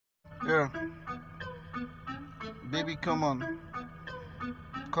Girl, baby, come on.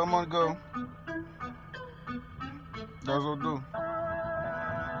 Come on, girl. That's what do.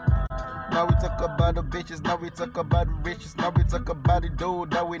 Now we talk about the bitches, now we talk about the riches, now we talk about the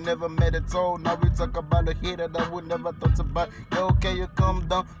dude that we never met at all. Now we talk about the hater that we never thought about. Yo, can you come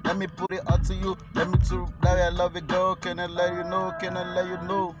down? Let me put it out to you. Let me to that I love it, girl. Can I let you know? Can I let you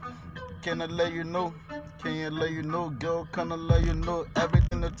know? Can I let you know? Can you let you know, girl? Can I let you know?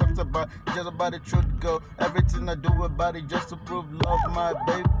 Everything I talked about, just about the truth, girl. Everything I do about it, just to prove love, my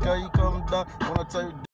baby. Girl, you come down, wanna tell you.